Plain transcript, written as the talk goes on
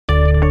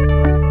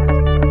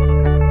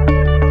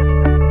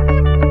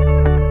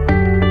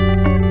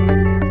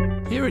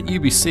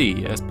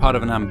UBC, as part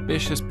of an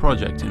ambitious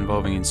project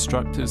involving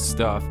instructors,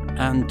 staff,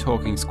 and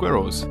talking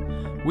squirrels,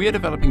 we are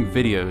developing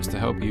videos to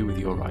help you with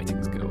your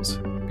writing skills.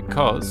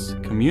 Because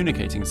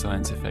communicating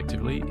science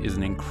effectively is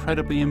an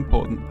incredibly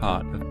important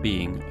part of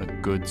being a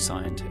good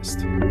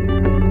scientist.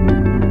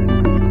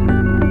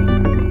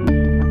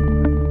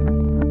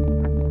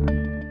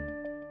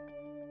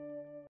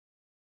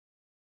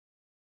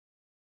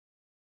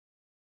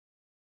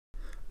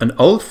 An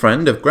old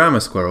friend of Grammar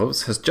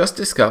Squirrel's has just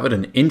discovered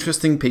an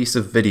interesting piece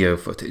of video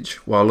footage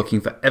while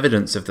looking for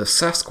evidence of the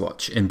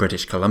Sasquatch in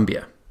British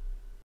Columbia.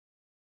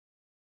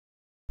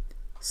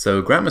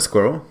 So Grammar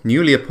Squirrel,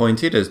 newly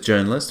appointed as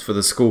journalist for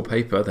the school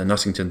paper The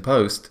Nottington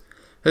Post,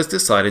 has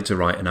decided to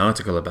write an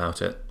article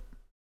about it.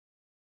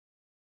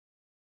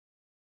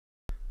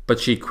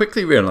 But she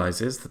quickly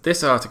realises that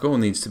this article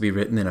needs to be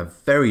written in a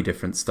very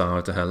different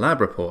style to her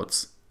lab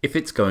reports if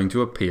it's going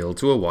to appeal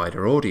to a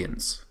wider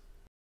audience.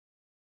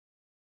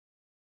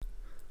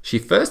 She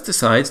first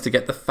decides to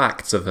get the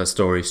facts of her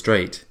story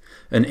straight,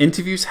 and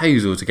interviews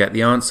Hazel to get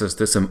the answers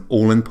to some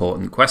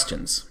all-important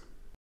questions.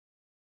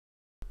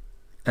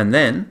 And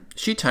then,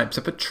 she types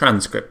up a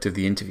transcript of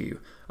the interview,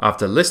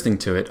 after listening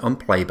to it on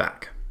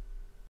playback.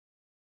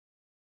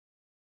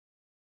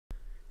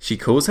 She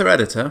calls her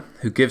editor,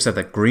 who gives her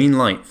the green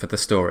light for the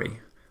story,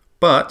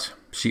 but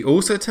she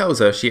also tells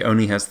her she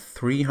only has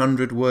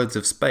 300 words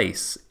of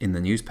space in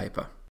the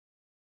newspaper.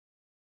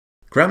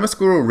 Grammar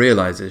Squirrel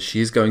realises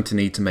she is going to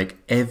need to make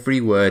every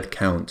word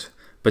count,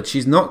 but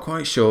she's not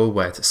quite sure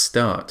where to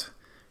start.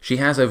 She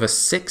has over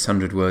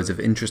 600 words of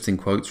interesting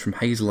quotes from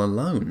Hazel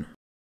alone.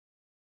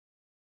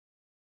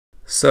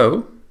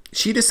 So,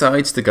 she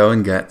decides to go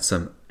and get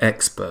some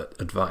expert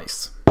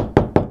advice.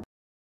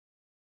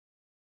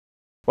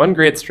 One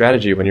great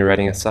strategy when you're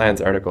writing a science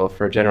article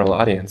for a general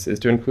audience is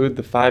to include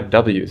the 5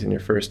 W's in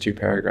your first 2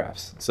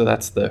 paragraphs. So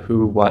that's the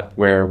who, what,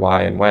 where,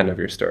 why, and when of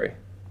your story.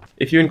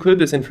 If you include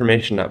this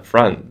information up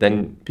front,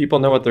 then people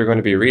know what they're going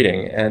to be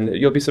reading, and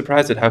you'll be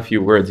surprised at how few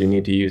words you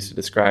need to use to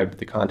describe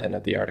the content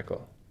of the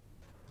article.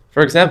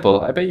 For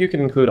example, I bet you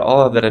can include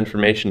all of that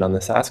information on the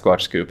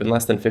Sasquatch scoop in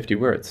less than 50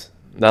 words.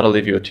 That'll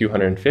leave you with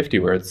 250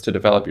 words to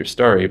develop your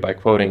story by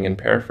quoting and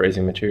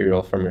paraphrasing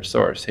material from your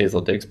source, Hazel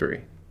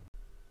Digsbury.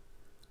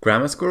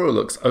 Grammar Squirrel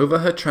looks over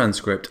her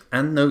transcript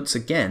and notes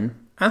again,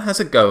 and has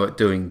a go at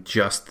doing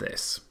just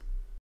this.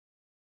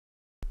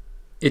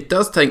 It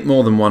does take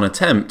more than one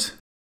attempt,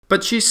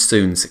 but she's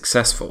soon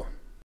successful.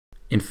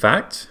 In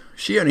fact,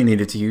 she only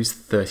needed to use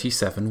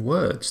 37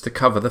 words to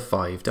cover the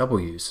 5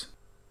 W's.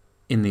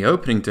 In the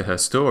opening to her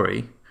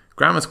story,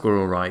 Grammar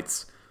Squirrel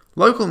writes,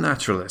 "Local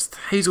naturalist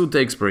Hazel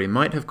Digsbury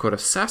might have caught a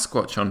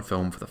Sasquatch on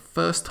film for the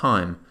first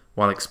time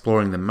while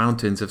exploring the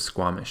mountains of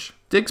Squamish.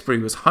 Digsbury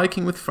was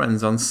hiking with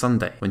friends on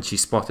Sunday when she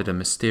spotted a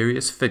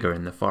mysterious figure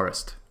in the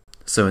forest."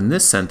 So in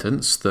this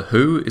sentence, the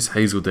who is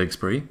Hazel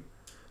Digsbury,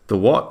 the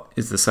what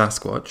is the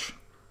Sasquatch,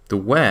 the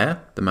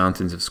where, the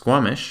mountains of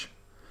Squamish,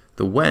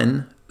 the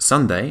when,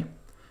 Sunday,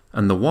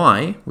 and the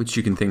why, which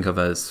you can think of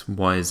as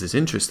why is this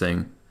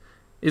interesting,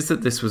 is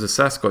that this was a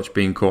Sasquatch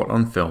being caught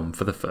on film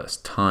for the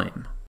first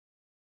time.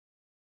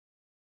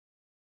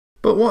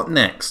 But what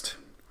next?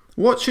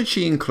 What should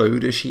she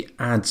include as she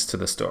adds to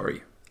the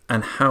story?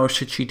 And how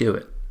should she do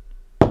it?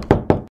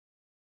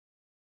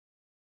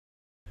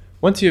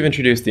 Once you've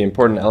introduced the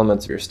important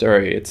elements of your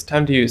story, it's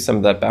time to use some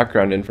of that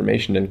background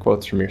information and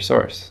quotes from your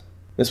source.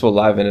 This will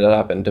liven it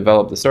up and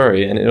develop the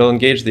story, and it'll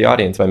engage the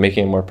audience by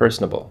making it more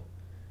personable.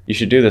 You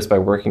should do this by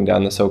working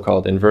down the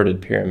so-called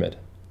inverted pyramid.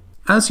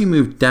 As you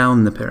move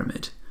down the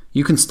pyramid,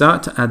 you can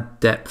start to add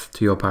depth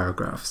to your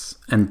paragraphs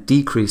and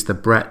decrease the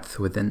breadth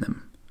within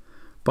them.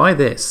 By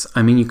this,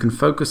 I mean you can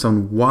focus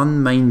on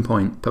one main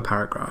point per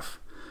paragraph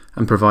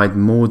and provide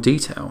more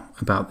detail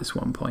about this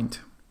one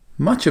point.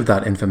 Much of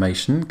that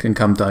information can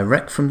come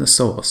direct from the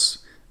source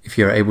if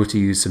you're able to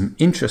use some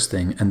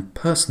interesting and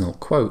personal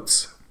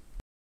quotes.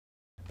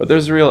 But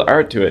there's a real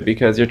art to it,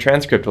 because your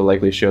transcript will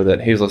likely show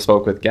that Hazel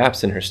spoke with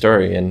gaps in her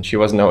story and she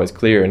wasn't always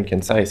clear and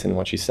concise in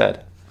what she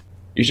said.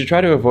 You should try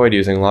to avoid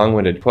using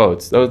long-winded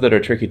quotes, those that are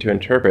tricky to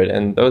interpret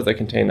and those that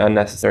contain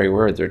unnecessary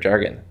words or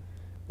jargon.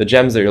 The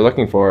gems that you're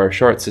looking for are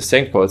short,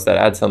 succinct quotes that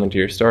add something to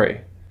your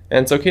story.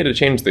 And it's okay to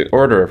change the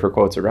order of her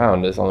quotes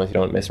around as long as you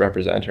don't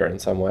misrepresent her in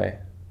some way.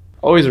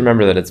 Always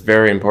remember that it's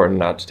very important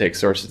not to take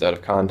sources out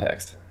of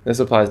context. This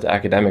applies to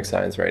academic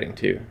science writing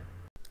too.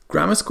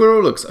 Grammar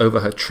Squirrel looks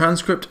over her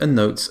transcript and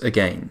notes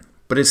again,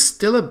 but is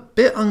still a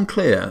bit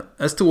unclear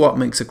as to what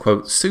makes a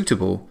quote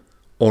suitable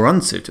or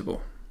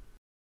unsuitable.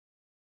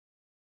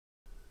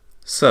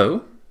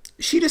 So,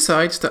 she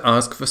decides to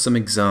ask for some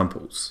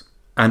examples,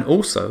 and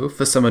also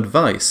for some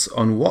advice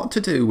on what to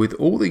do with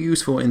all the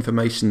useful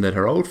information that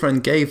her old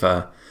friend gave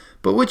her,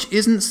 but which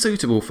isn't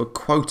suitable for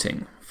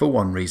quoting for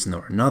one reason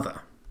or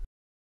another.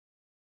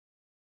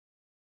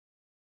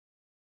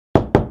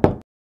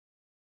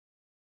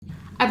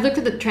 I've looked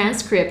at the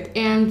transcript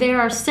and there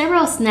are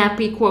several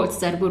snappy quotes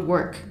that would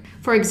work.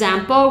 For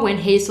example, when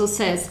Hazel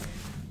says,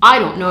 "I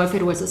don't know if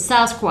it was a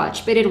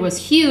Sasquatch, but it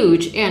was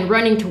huge and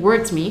running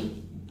towards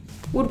me,"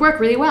 would work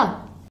really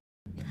well.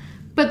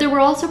 But there were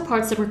also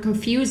parts that were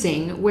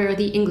confusing, where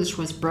the English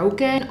was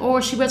broken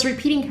or she was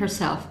repeating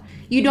herself.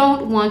 You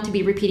don't want to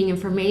be repeating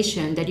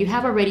information that you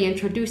have already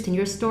introduced in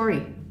your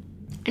story.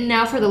 And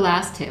now for the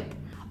last tip.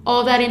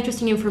 All that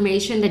interesting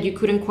information that you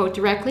couldn't quote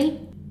directly,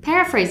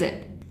 paraphrase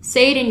it.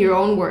 Say it in your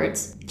own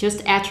words,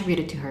 just attribute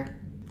it to her.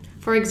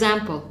 For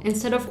example,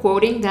 instead of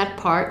quoting that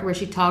part where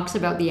she talks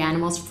about the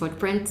animal's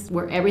footprints,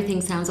 where everything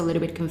sounds a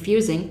little bit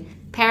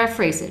confusing,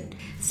 paraphrase it.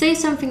 Say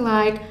something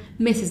like,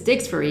 Mrs.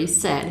 Dixbury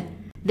said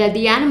that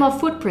the animal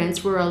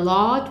footprints were a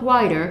lot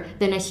wider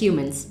than a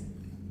human's.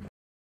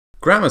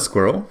 Grammar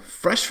Squirrel,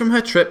 fresh from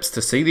her trips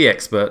to see the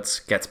experts,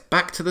 gets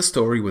back to the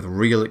story with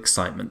real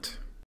excitement.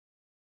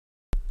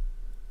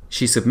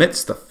 She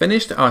submits the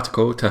finished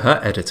article to her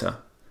editor,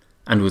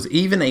 and was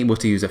even able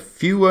to use a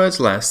few words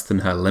less than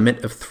her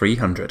limit of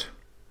 300.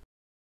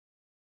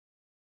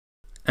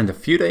 And a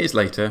few days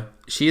later,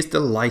 she is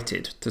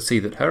delighted to see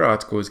that her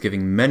article is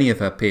giving many of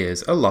her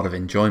peers a lot of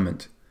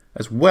enjoyment,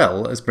 as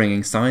well as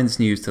bringing science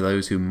news to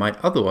those who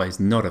might otherwise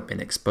not have been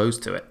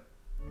exposed to it.